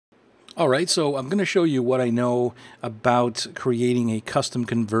All right, so I'm going to show you what I know about creating a custom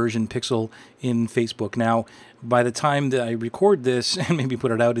conversion pixel in Facebook. Now, by the time that I record this and maybe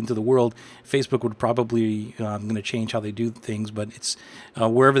put it out into the world, Facebook would probably going to change how they do things, but it's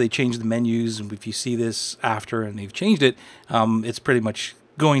wherever they change the menus, and if you see this after and they've changed it, it's pretty much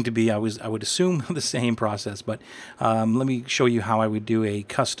going to be, I would assume, the same process. But let me show you how I would do a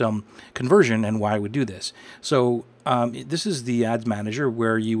custom conversion and why I would do this. So this is the ads manager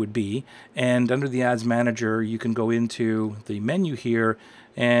where you would be, and under the ads manager you can go into the menu here,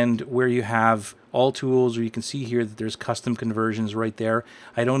 and where you have all tools, or you can see here that there's custom conversions right there.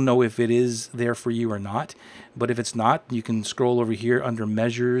 I don't know if it is there for you or not, but if it's not, you can scroll over here under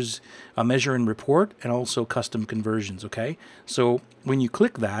measures, measure and report, and also custom conversions. Okay, so when you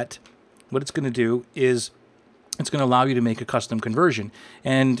click that, what it's going to do is it's going to allow you to make a custom conversion,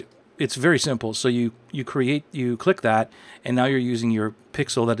 and it's very simple. So you click that, and now you're using your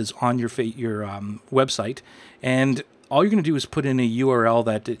pixel that is on your website, and all you're going to do is put in a URL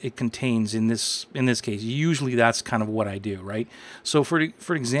that it contains. In this case, usually that's kind of what I do, right? So for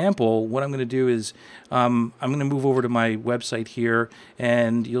example, what I'm going to do is I'm going to move over to my website here,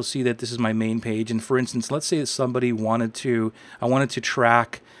 and you'll see that this is my main page. And for instance, let's say that somebody wanted to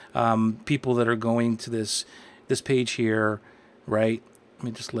track people that are going to this page here, right? Let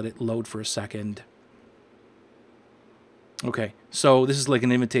me just let it load for a second. Okay, so this is like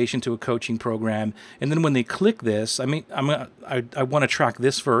an invitation to a coaching program, and then when they click this, I want to track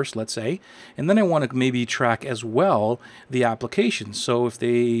this first, let's say, and then I want to maybe track as well the application. So if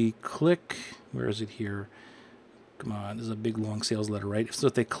they click, where is it here? Come on, this is a big long sales letter, right? So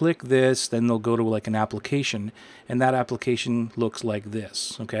if they click this, then they'll go to like an application, and that application looks like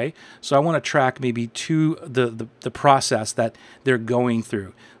this. Okay, so I want to track maybe the process that they're going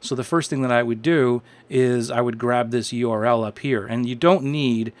through. So the first thing that I would do is I would grab this URL up here, and you don't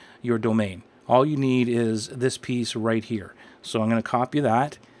need your domain. All you need is this piece right here. So I'm going to copy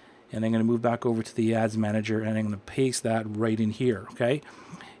that, and I'm going to move back over to the ads manager, and I'm going to paste that right in here. Okay.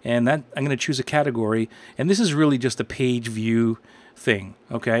 And that I'm going to choose a category, and this is really just a page view thing.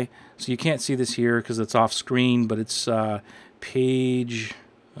 Okay, so you can't see this here because it's off screen, but it's page.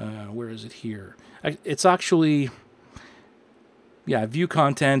 Where is it here? It's actually, yeah, view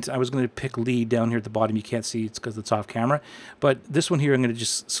content. I was going to pick lead down here at the bottom. You can't see it's because it's off camera, but this one here I'm going to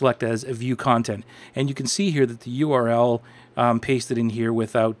just select as a view content, and you can see here that the URL pasted in here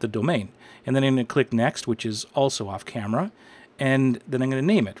without the domain, and then I'm going to click next, which is also off camera. And then I'm going to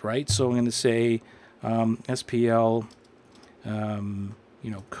name it, right? So I'm going to say SPL,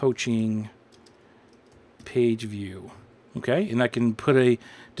 coaching page view, okay? And I can put a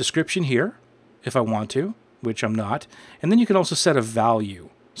description here if I want to, which I'm not. And then you can also set a value.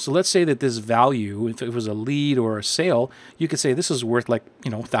 So let's say that this value, if it was a lead or a sale, you could say this is worth like,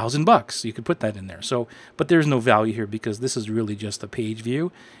 $1,000. You could put that in there. So, but there's no value here because this is really just a page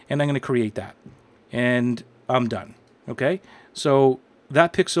view. And I'm going to create that. And I'm done. Okay, so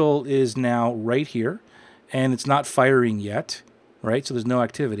that pixel is now right here, and it's not firing yet, right? So there's no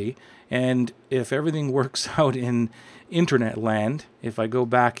activity. And if everything works out in internet land, if I go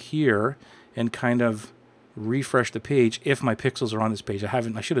back here and kind of refresh the page, if my pixels are on this page,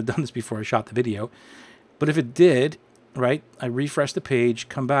 I should have done this before I shot the video, but if it did, right, I refresh the page,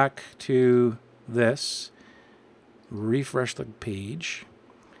 come back to this, refresh the page,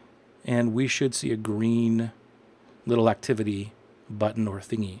 and we should see a green little activity button or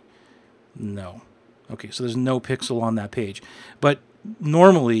thingy. No. Okay, so there's no pixel on that page. But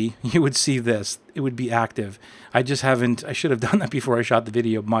normally you would see this. It would be active. I just haven't, I should have done that before I shot the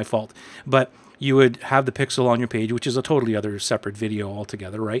video, my fault. But you would have the pixel on your page, which is a totally other separate video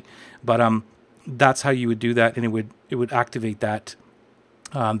altogether, right? But that's how you would do that, and it would activate that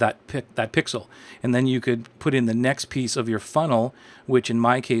that pixel, and then you could put in the next piece of your funnel, which in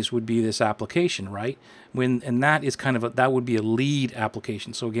my case would be this application, right? And that is kind of that would be a lead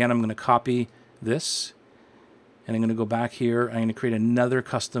application. So again, I'm going to copy this, and I'm going to go back here. I'm going to create another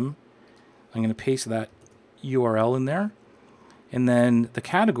custom. I'm going to paste that URL in there, and then the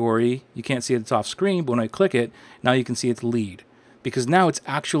category, you can't see it's off screen, but when I click it, now you can see it's lead, because now it's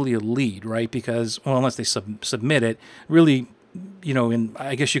actually a lead, right? Because, well, unless they submit it, really. And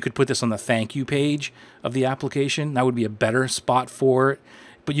I guess you could put this on the thank you page of the application. That would be a better spot for it.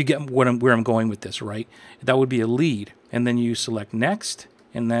 But you get where I'm going with this, right? That would be a lead. And then you select next.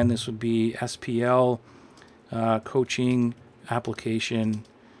 And then this would be SPL, coaching application,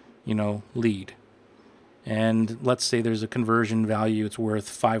 lead. And let's say there's a conversion value. It's worth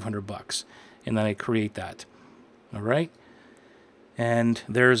 $500. And then I create that. All right. And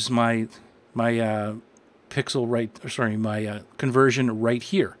there's my pixel my conversion right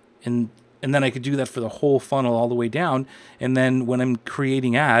here. and then I could do that for the whole funnel all the way down. And then when I'm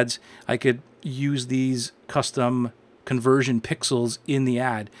creating ads, I could use these custom conversion pixels in the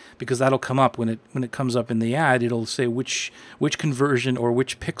ad, because that'll come up when it comes up in the ad. It'll say which conversion or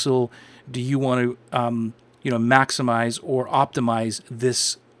which pixel do you want to maximize or optimize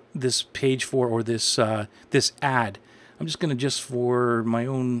this page for, or this ad. I'm just going to, just for my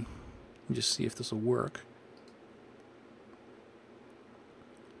own, just see if this will work.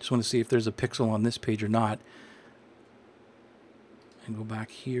 Just want to see if there's a pixel on this page or not. And go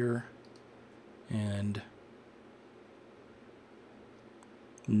back here, and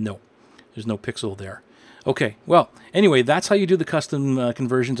no, there's no pixel there. Okay, well, anyway, that's how you do the custom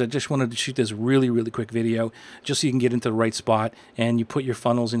conversions. I just wanted to shoot this really, really quick video just so you can get into the right spot, and you put your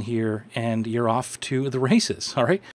funnels in here, and you're off to the races, all right?